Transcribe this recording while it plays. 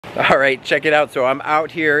All right, check it out. So I'm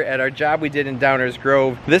out here at our job we did in Downers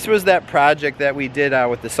Grove. This was that project that we did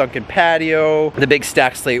with the sunken patio, the big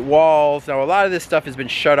stacked slate walls. Now a lot of this stuff has been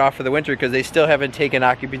shut off for the winter because they still haven't taken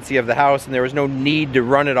occupancy of the house and there was no need to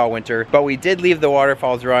run it all winter. But we did leave the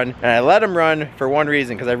waterfalls run, and I let them run for one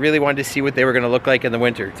reason, because I really wanted to see what they were gonna look like in the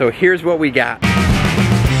winter. So here's what we got.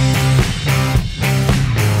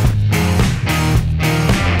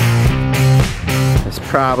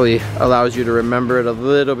 Probably allows you to remember it a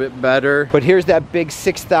little bit better. But here's that big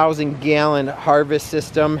 6,000 gallon harvest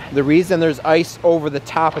system. The reason there's ice over the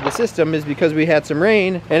top of the system is because we had some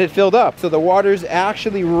rain and it filled up. So the water's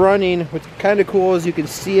actually running. What's kind of cool is you can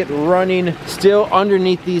see it running still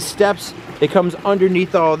underneath these steps. It comes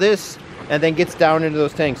underneath all this and then gets down into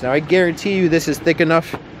those tanks. Now I guarantee you this is thick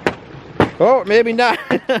enough. Oh, maybe not.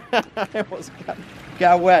 I almost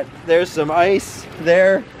got wet. There's some ice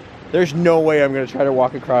there. There's no way I'm gonna try to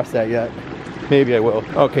walk across that yet. Maybe I will.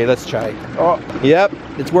 Okay, let's try. Oh, yep,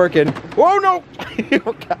 it's working. Oh no!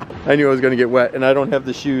 Oh, God. I knew I was gonna get wet, and I don't have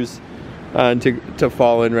the shoes on to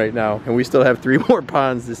fall in right now. And we still have 3 more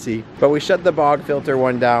ponds to see. But we shut the bog filter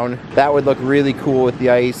one down. That would look really cool with the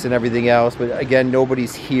ice and everything else. But again,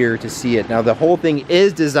 nobody's here to see it. Now the whole thing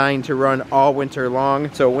is designed to run all winter long.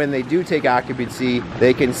 So when they do take occupancy,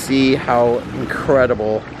 they can see how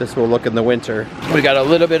incredible this will look in the winter. We got a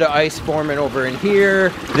little bit of ice forming over in here.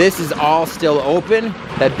 This is all still open.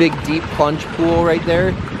 That big deep plunge pool right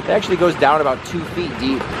there. It actually goes down about 2 feet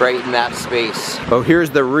deep right in that space. Oh, here's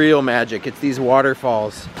the real magic. It's these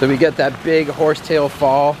waterfalls. So we get that big horsetail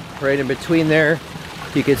fall right in between there.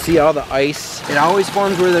 You can see all the ice. It always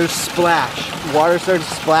forms where there's splash. Water starts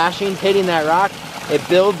splashing, hitting that rock. It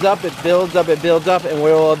builds up, it builds up, it builds up. And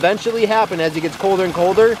what will eventually happen as it gets colder and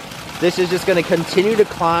colder, this is just gonna continue to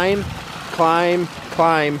climb, climb,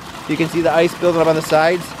 climb. You can see the ice building up on the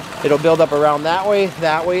sides. It'll build up around that way,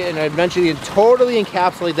 and eventually totally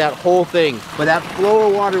encapsulate that whole thing. But that flow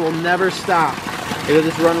of water will never stop. It'll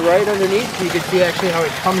just run right underneath. So you can see actually how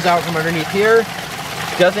it comes out from underneath here.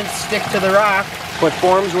 Doesn't stick to the rock, but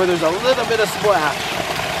forms where there's a little bit of splash.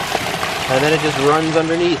 And then it just runs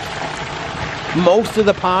underneath. Most of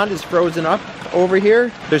the pond is frozen up over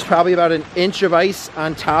here. There's probably about 1 inch of ice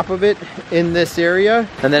on top of it in this area.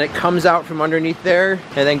 And then it comes out from underneath there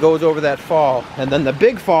and then goes over that fall. And then the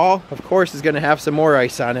big fall, of course, is gonna have some more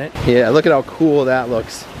ice on it. Yeah, look at how cool that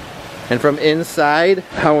looks. And from inside,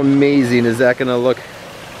 how amazing is that gonna look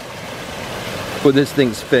when this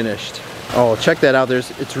thing's finished? Oh, check that out.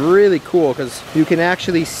 It's really cool because you can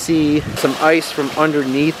actually see some ice from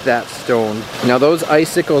underneath that stone. Now those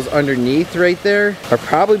icicles underneath right there are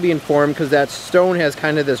probably being formed because that stone has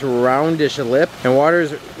kind of this roundish lip and water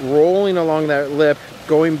is rolling along that lip,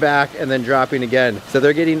 going back and then dropping again. So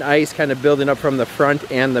they're getting ice kind of building up from the front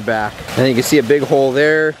and the back. And you can see a big hole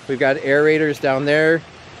there. We've got aerators down there,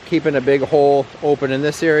 keeping a big hole open in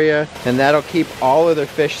this area, and that'll keep all of their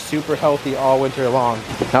fish super healthy all winter long.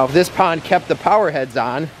 Now if this pond kept the power heads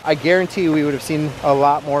on, I guarantee we would have seen a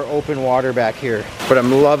lot more open water back here. But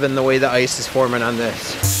I'm loving the way the ice is forming on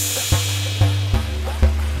this.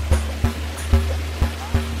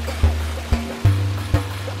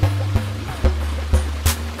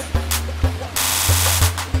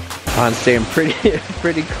 Pond's staying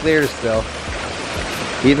pretty clear still,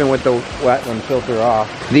 even with the wet one filter off.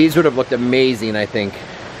 These would have looked amazing, I think,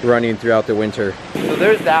 running throughout the winter. So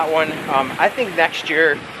there's that one. I think next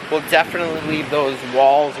year we'll definitely leave those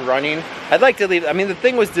walls running. I'd like to leave, I mean, the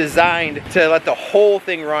thing was designed to let the whole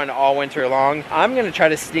thing run all winter long. I'm gonna try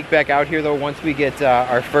to sneak back out here though once we get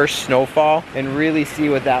our first snowfall and really see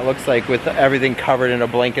what that looks like with everything covered in a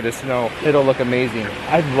blanket of snow. It'll look amazing.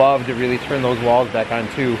 I'd love to really turn those walls back on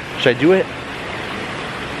too. Should I do it?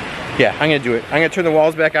 Yeah, I'm gonna do it. I'm gonna turn the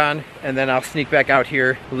walls back on and then I'll sneak back out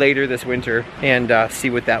here later this winter and see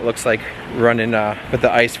what that looks like running with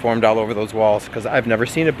the ice formed all over those walls, because I've never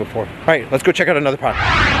seen it before. All right, let's go check out another pond.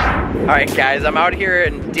 All right guys, I'm out here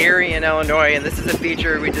in Darien, Illinois, and this is a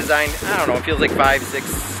feature we designed, I don't know, it feels like 5, 6,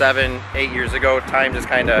 7, 8 years ago. Time just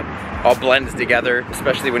kind of all blends together,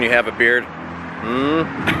 especially when you have a beard.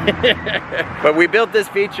 But we built this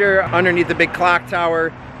feature underneath the big clock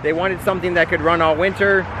tower. They wanted something that could run all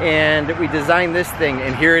winter, and we designed this thing,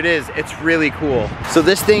 and here it is. It's really cool. So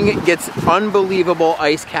this thing gets unbelievable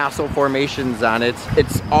ice castle formations on it.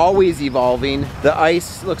 It's always evolving. The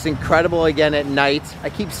ice looks incredible again at night. I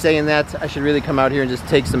keep saying that. I should really come out here and just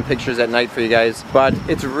take some pictures at night for you guys. But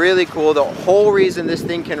it's really cool. The whole reason this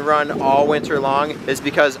thing can run all winter long is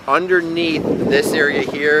because underneath this area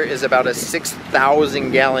here is about a 6,000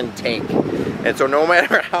 gallon tank. And so no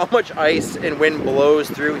matter how much ice and wind blows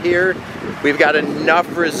through here, we've got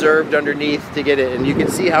enough reserved underneath to get it. And you can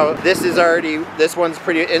see how this one's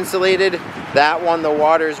pretty insulated. That one, the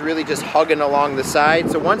water is really just hugging along the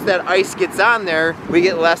side. So once that ice gets on there, we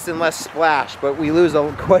get less and less splash, but we lose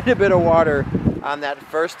quite a bit of water on that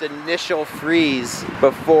first initial freeze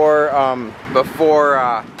before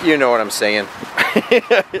you know what I'm saying.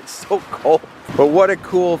 It's so cold. But what a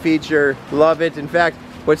cool feature. Love it. In fact,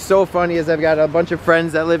 what's so funny is I've got a bunch of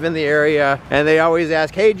friends that live in the area and they always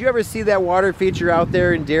ask, hey, do you ever see that water feature out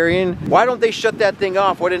there in Darien? Why don't they shut that thing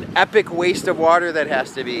off? What an epic waste of water that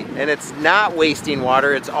has to be. And it's not wasting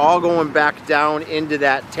water. It's all going back down into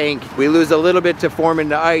that tank. We lose a little bit to form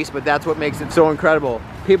into ice, but that's what makes it so incredible.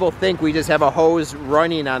 People think we just have a hose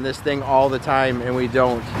running on this thing all the time, and we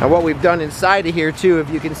don't. And what we've done inside of here too, if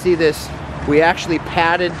you can see this, we actually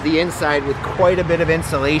padded the inside with quite a bit of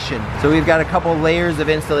insulation. So we've got a couple layers of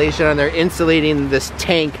insulation on there insulating this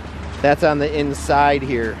tank that's on the inside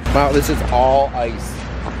here. Wow, this is all ice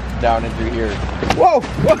down in through here. Whoa,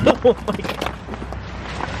 whoa, oh my God.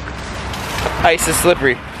 Ice is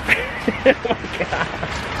slippery. Oh my God.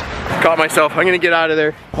 Caught myself. I'm gonna get out of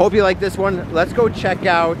there. Hope you like this one. Let's go check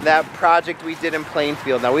out that project we did in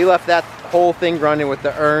Plainfield. Now we left that whole thing running with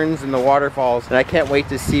the urns and the waterfalls, and I can't wait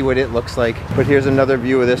to see what it looks like. But here's another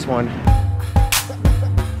view of this one.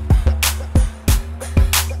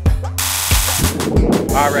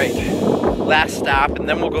 All right, last stop, and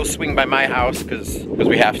then we'll go swing by my house because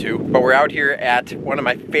we have to. But we're out here at one of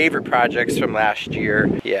my favorite projects from last year.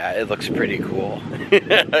 Yeah, it looks pretty cool.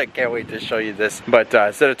 I can't wait to show you this. But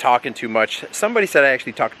instead of talking too much, somebody said I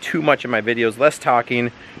actually talk too much in my videos. Less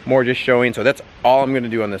talking, more just showing. So that's all I'm gonna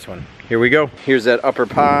do on this one. Here we go. Here's that upper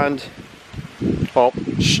pond. Oh,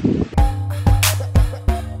 shh.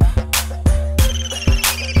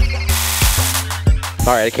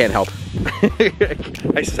 All right, I can't help.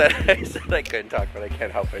 I said I couldn't talk, but I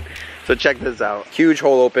can't help it. So check this out. Huge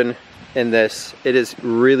hole open in this. It is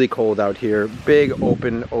really cold out here. Big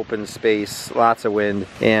open space, lots of wind,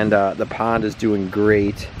 and the pond is doing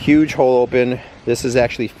great. Huge hole open. This is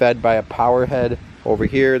actually fed by a power head over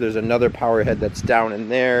here. There's another power head that's down in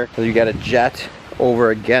there. So you got a jet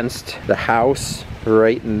over against the house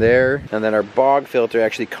right in there, and then our bog filter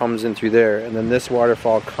actually comes in through there, and then this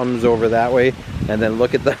waterfall comes over that way, and then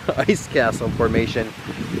look at the ice castle formation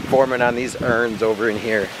forming on these urns over in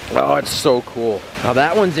here. Oh, it's so cool. Now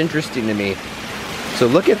that one's interesting to me. So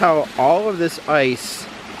look at how all of this ice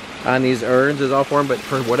on these urns is all formed, but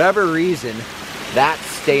for whatever reason that's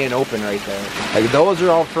staying open right there. Like those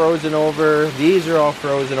are all frozen over, these are all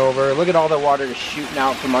frozen over. Look at all the water just shooting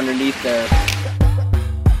out from underneath there.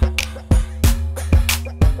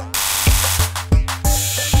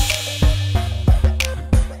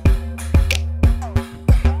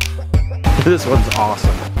 This one's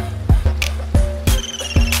awesome.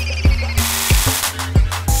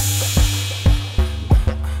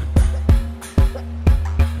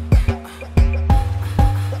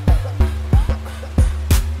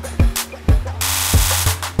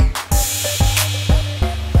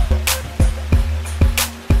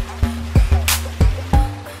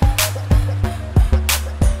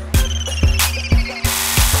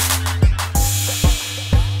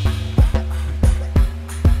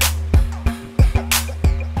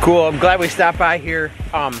 Cool, I'm glad we stopped by here.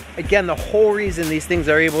 Again, the whole reason these things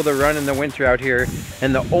are able to run in the winter out here,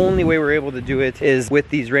 and the only way we're able to do it is with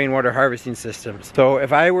these rainwater harvesting systems. So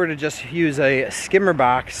if I were to just use a skimmer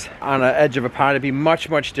box on an edge of a pond, it'd be much,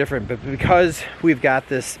 much different. But because we've got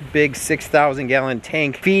this big 6,000 gallon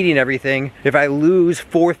tank feeding everything, if I lose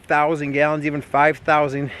 4,000 gallons, even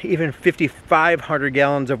 5,000, even 5,500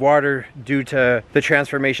 gallons of water due to the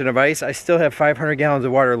transformation of ice, I still have 500 gallons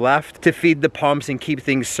of water left to feed the pumps and keep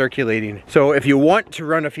things circulating. So if you want to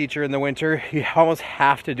run a feature in the winter, you almost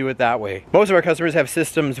have to do it that way. Most of our customers have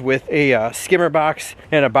systems with a skimmer box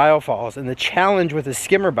and a biofalls, and the challenge with a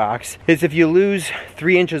skimmer box is if you lose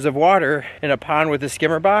 3 inches of water in a pond with a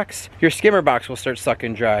skimmer box, your skimmer box will start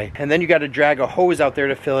sucking dry, and then you got to drag a hose out there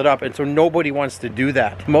to fill it up, and so nobody wants to do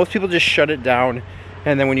that. Most people just shut it down,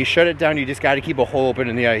 and then when you shut it down, you just got to keep a hole open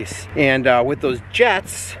in the ice. And with those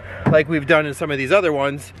jets, like we've done in some of these other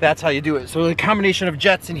ones, that's how you do it. So the combination of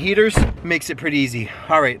jets and heaters makes it pretty easy.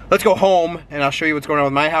 All right, let's go home and I'll show you what's going on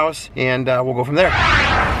with my house, and we'll go from there.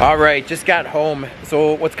 All right, just got home.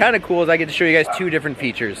 So what's kind of cool is I get to show you guys 2 different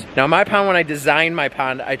features. Now my pond, when I designed my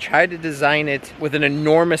pond, I tried to design it with an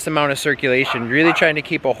enormous amount of circulation, really trying to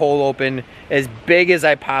keep a hole open as big as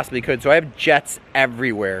I possibly could. So I have jets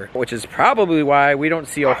everywhere, which is probably why we don't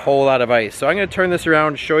see a whole lot of ice. So I'm gonna turn this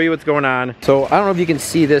around, show you what's going on. So I don't know if you can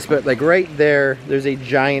see this, but But like right there, there's a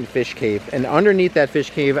giant fish cave. And underneath that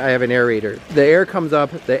fish cave, I have an aerator. The air comes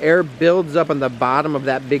up, the air builds up on the bottom of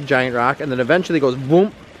that big giant rock, and then eventually goes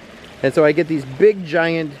boom. And so I get these big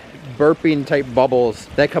giant burping type bubbles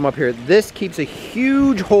that come up here. This keeps a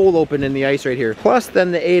huge hole open in the ice right here, plus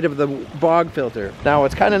then the aid of the bog filter. Now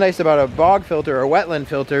what's kind of nice about a bog filter or a wetland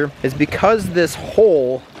filter is because this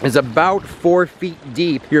hole is about 4 feet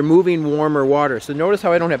deep, you're moving warmer water. So notice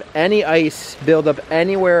how I don't have any ice build up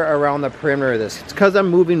anywhere around the perimeter of this. It's because I'm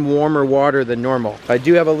moving warmer water than normal. I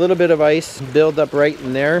do have a little bit of ice build up right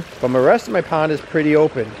in there, but the rest of my pond is pretty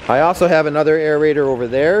open. I also have another aerator over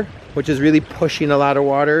there, which is really pushing a lot of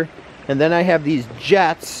water. And then I have these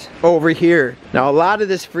jets over here. Now a lot of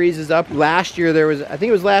this freezes up. Last year there was, I think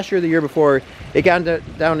it was last year or the year before, it got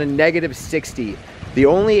down to -60. The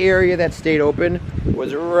only area that stayed open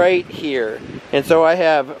was right here. And so I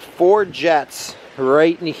have 4 jets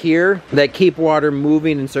right in here that keep water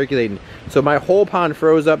moving and circulating. So my whole pond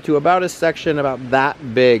froze up to about a section about that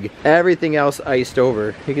big. Everything else iced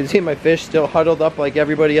over. You can see my fish still huddled up like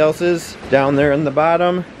everybody else's down there in the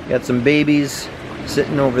bottom. Got some babies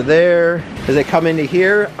sitting over there. As I come into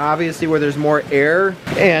here, obviously where there's more air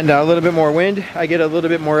and a little bit more wind, I get a little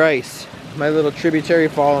bit more ice. My little tributary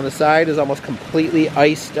fall on the side is almost completely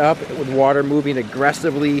iced up with water moving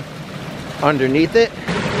aggressively underneath it.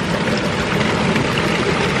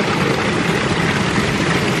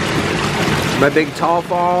 My big tall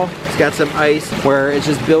fall, it's got some ice where it's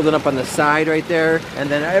just building up on the side right there. And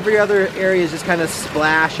then every other area is just kind of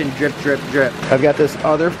splash and drip, drip, drip. I've got this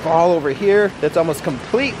other fall over here that's almost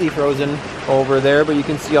completely frozen over there, but you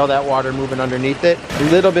can see all that water moving underneath it. A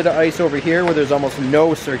little bit of ice over here where there's almost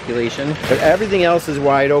no circulation, but everything else is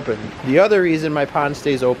wide open. The other reason my pond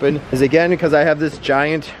stays open is again because I have this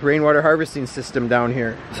giant rainwater harvesting system down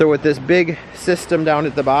here. So with this big system down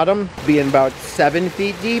at the bottom being about 7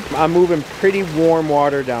 feet deep, I'm moving pretty warm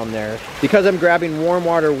water down there. Because I'm grabbing warm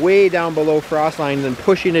water way down below frost line and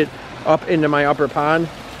pushing it up into my upper pond,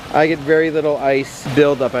 I get very little ice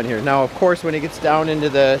build up on here. Now, of course, when it gets down into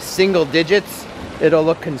the single digits, it'll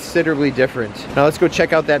look considerably different. Now let's go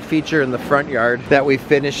check out that feature in the front yard that we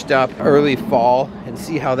finished up early fall and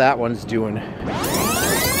see how that one's doing.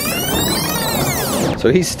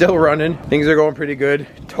 So he's still running. Things are going pretty good.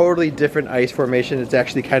 Totally different ice formation. It's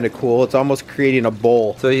actually kind of cool. It's almost creating a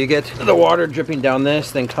bowl. So you get the water dripping down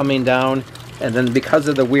this, then coming down, and then because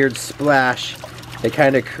of the weird splash, it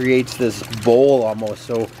kind of creates this bowl almost.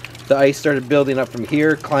 So the ice started building up from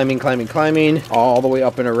here, climbing, climbing, climbing, all the way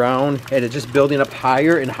up and around, and it's just building up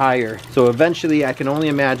higher and higher. So eventually I can only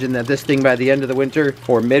imagine that this thing by the end of the winter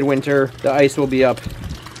or midwinter, the ice will be up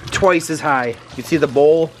twice as high. You see the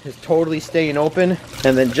bowl is totally staying open,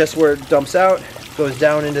 and then just where it dumps out goes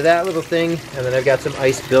down into that little thing, and then I've got some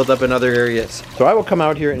ice built up in other areas. So I will come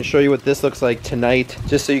out here and show you what this looks like tonight,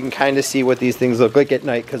 just so you can kind of see what these things look like at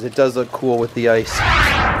night, because it does look cool with the ice.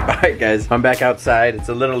 Alright guys, I'm back outside. It's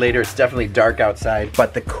a little later, it's definitely dark outside,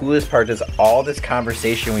 but the coolest part is all this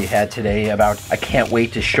conversation we had today about, I can't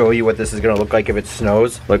wait to show you what this is gonna look like if it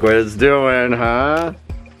snows. Look what it's doing, huh?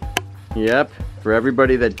 Yep. For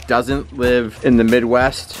everybody that doesn't live in the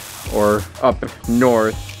Midwest or up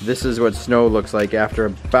north, this is what snow looks like after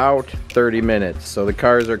about 30 minutes. So the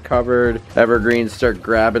cars are covered, evergreens start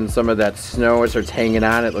grabbing some of that snow, it starts hanging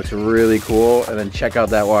on, it looks really cool. And then check out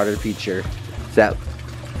that water feature. That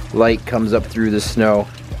light comes up through the snow.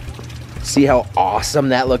 See how awesome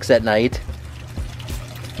that looks at night?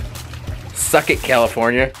 Suck it,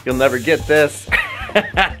 California. You'll never get this.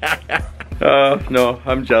 Oh, no,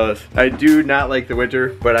 I'm jealous. I do not like the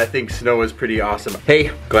winter, but I think snow is pretty awesome. Hey,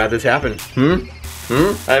 glad this happened.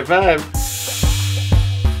 High five.